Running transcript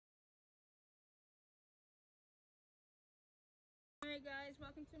guys,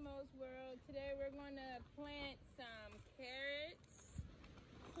 welcome to Mo's World. Today we're going to plant some carrots,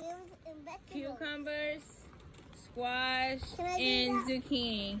 cucumbers, squash, and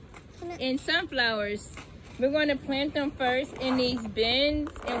zucchini, and sunflowers. We're going to plant them first in these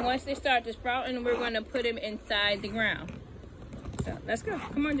bins, and once they start to sprout, and we're going to put them inside the ground. So let's go.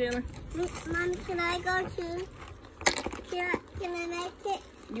 Come on, Jayla. Mommy, can I go too? Can I make it?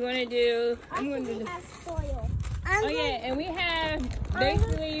 You want to do? I'm going to do this. Soil. Oh yeah, and we have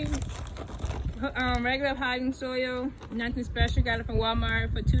basically regular potting soil, nothing special. Got it from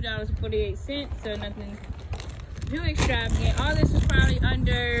Walmart for $2.48, so nothing too extravagant. All this is probably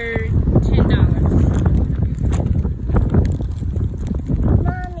under $10.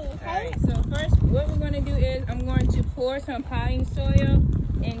 Mommy, Alright, so first what we're going to do is I'm going to pour some potting soil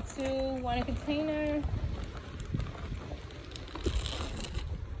into one container.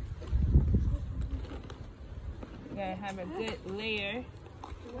 Gotta have a good layer.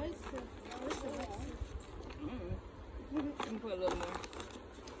 Let me put a little more.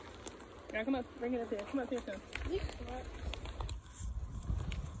 Now come up, bring it up here. Come up here, son.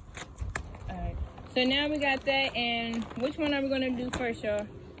 Alright. So now we got that, and which one are we gonna do first, y'all?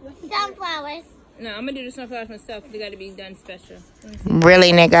 sunflowers. No, I'm gonna do the sunflowers myself. They gotta be done special.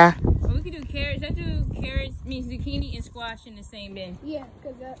 Really, nigga? Well, we can do carrots. Let's do carrots, means zucchini and squash in the same bin. Yeah,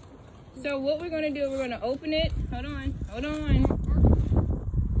 because that. So what we're gonna do, we're gonna open it. Hold on. I'm going, no,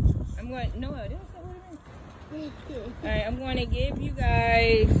 that's not what it is. Alright, I'm gonna give you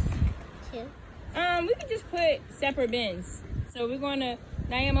guys, Two. we can just put separate bins. So we're gonna,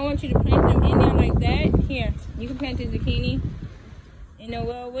 Naeem, I want you to plant them in there like that. Here, you can plant the zucchini. You know,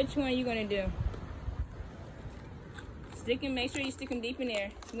 well, which one are you gonna do? Stick them, make sure you stick them deep in there.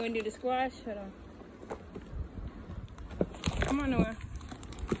 I'm gonna do the squash. Hold on. Come on, Noah.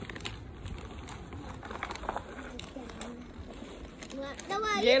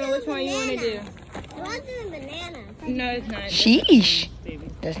 Jayla, which one you want to do? I want to do banana. No, it's not. Sheesh.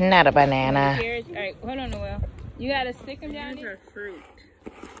 That's not a banana. All right, hold on, Noel. You got to stick them down there. Fruit.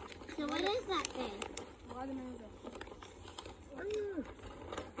 So what is that thing?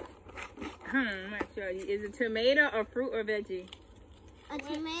 I'm not sure. Is it tomato or fruit or veggie? A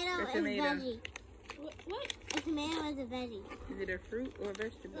tomato is veggie. What? A tomato is a veggie. Is it a fruit or a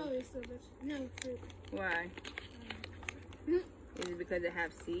vegetable? Oh, it's a vegetable. No, fruit. Why? Is it because it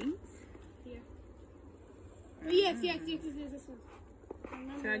have seeds? Yeah. Yes, this one.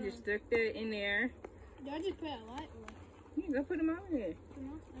 So I just stuck that in there. Do I just put a lot? You go put them all in there.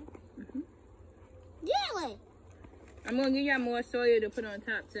 Really? I'm going to give y'all more soil to put on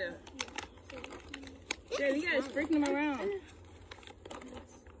top, too. Yeah, you got to sprinkle them around.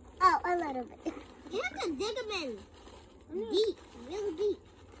 Oh, a little bit. You have to dig them in. Deep. Really deep.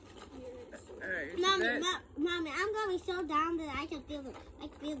 Alright, Mommy, I'm going so down that I can feel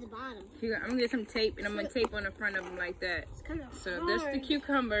the bottom. Here, I'm going to get some tape, and I'm going to tape on the front of them like that. So that's the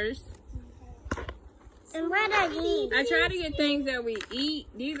cucumbers. And what are these? I try to get things that we eat.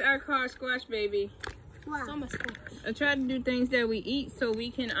 These are called squash, baby. Wow. So much squash. I try to do things that we eat so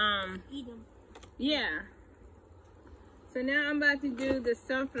we can, eat them. Yeah. So now I'm about to do the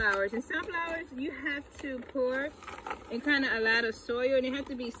sunflowers. And sunflowers, you have to pour and kind of a lot of soil, and they have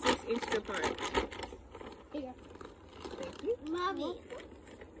to be 6 inches apart. Here you go. Thank you. Mommy,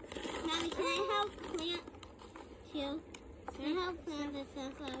 can I help plant too? Can I help plant the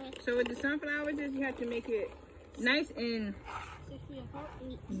sunflowers? So with the sunflowers, you have to make it nice and 6 feet apart.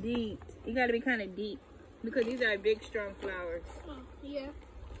 deep. You got to be kind of deep because these are big, strong flowers. Oh, yeah.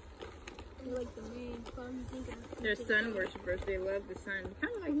 Like the main fun thing. They're sun worshipers. They love the sun.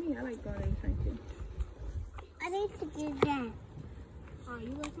 Kind of like me. I like going in the sun too. I need to do that. Are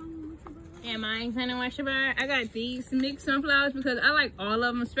you like on the Am I kind of worshiper? I got these mixed sunflowers because I like all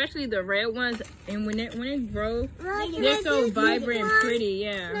of them, especially the red ones. And when it grows, they're so vibrant and pretty.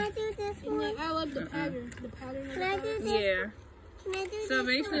 Yeah. Can I do this one? I love the pattern. The pattern. Can I do this? Yeah. Can I do this? So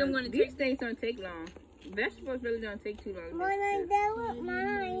basically, I'm going to these things don't take long. Vegetables really don't take too long.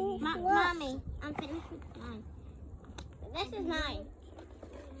 Mommy, I'm finished with mine. This is mine.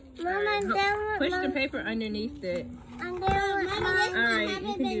 Push the paper underneath it. Alright,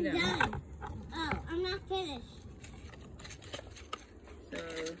 you can do that. Oh, I'm not finished. So,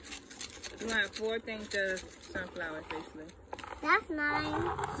 you want 4 things of sunflowers, basically. That's mine.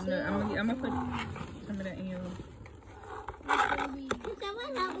 No, I'm gonna put some of that in your room. Can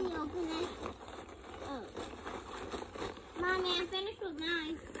someone help me open it? Oh. Mommy, I'm finished with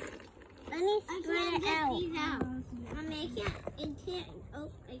mine. Let me spread it out. Mommy, I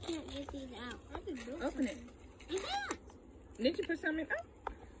can't get these out. Open it. You can't. Did you put something? Oh,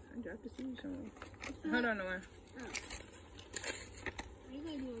 I dropped the seeds on. Hold on, Noah.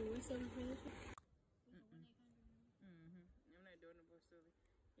 I'm not doing the voiceover.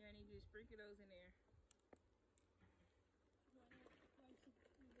 Yeah, I need you to sprinkle those in there.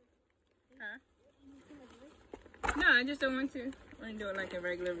 Huh? No, I just don't want to. I want to do it like a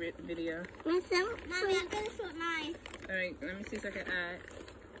regular video. Mommy, I'm finished with mine. Alright, let me see if I can add.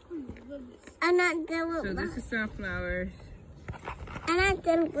 I'm not done with So mine. this is sunflowers. I'm not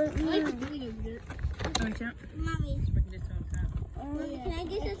done with mine. Oh, jump. Mommy, Sprinkle this on top. can I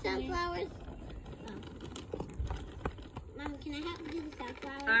do some sunflowers? Oh. Mommy, can I help you do the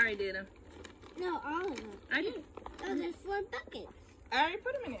sunflowers? I already did them. No, all of them. I did. Oh, there's 4 buckets. I already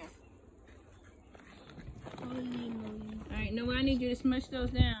put them in there. Alright, now I need you to smush those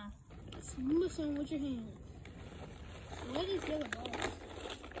down. Smush them with your hands. What is the balls?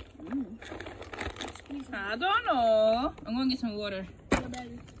 I don't know. I'm gonna get some water.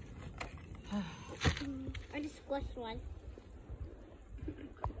 I just squished one.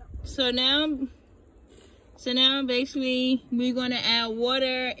 So now basically we're gonna add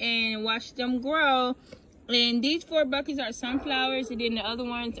water and watch them grow. And these 4 buckets are sunflowers, and then the other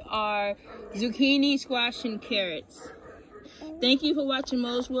ones are zucchini, squash, and carrots. Thank you for watching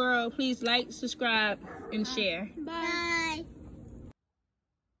Mo's World. Please like, subscribe, and share. Bye.